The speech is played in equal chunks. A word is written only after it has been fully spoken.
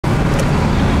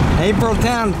April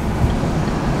 10th,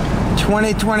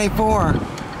 2024.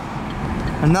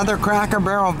 Another Cracker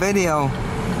Barrel video.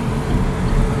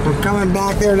 We're coming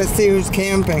back there to see who's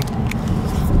camping.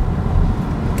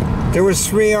 There was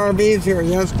 3 RVs here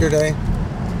yesterday.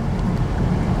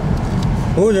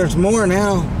 Oh, there's more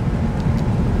now.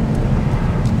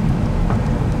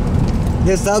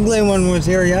 This ugly one was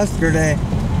here yesterday.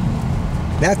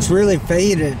 That's really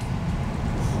faded.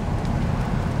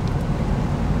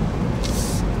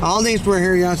 All these were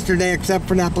here yesterday except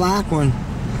for that black one.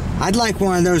 I'd like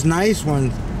one of those nice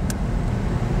ones.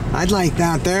 I'd like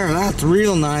that there. That's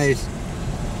real nice.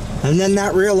 And then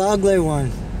that real ugly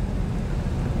one.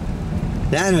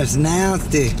 That is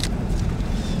nasty.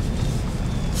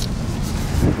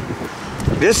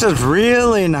 This is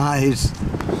really nice.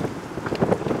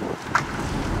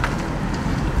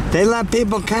 They let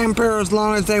people camp here as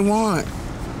long as they want.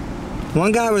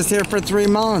 One guy was here for 3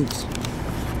 months.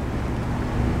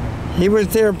 He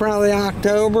was here probably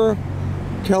October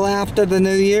till after the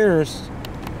New Year's.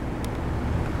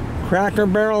 Cracker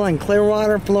Barrel in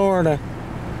Clearwater, Florida.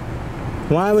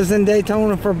 When I was in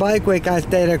Daytona for Bike Week, I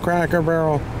stayed at Cracker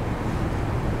Barrel.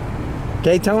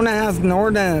 Daytona has an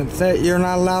ordinance that you're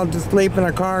not allowed to sleep in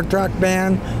a car, truck,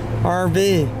 van,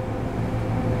 RV.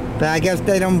 But I guess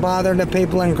they don't bother the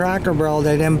people in Cracker Barrel.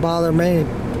 They didn't bother me.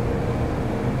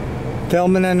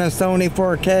 Filming in a Sony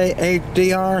 4K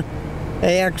HDR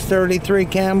AX33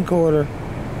 camcorder.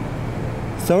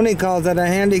 Sony calls it a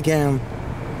handy cam.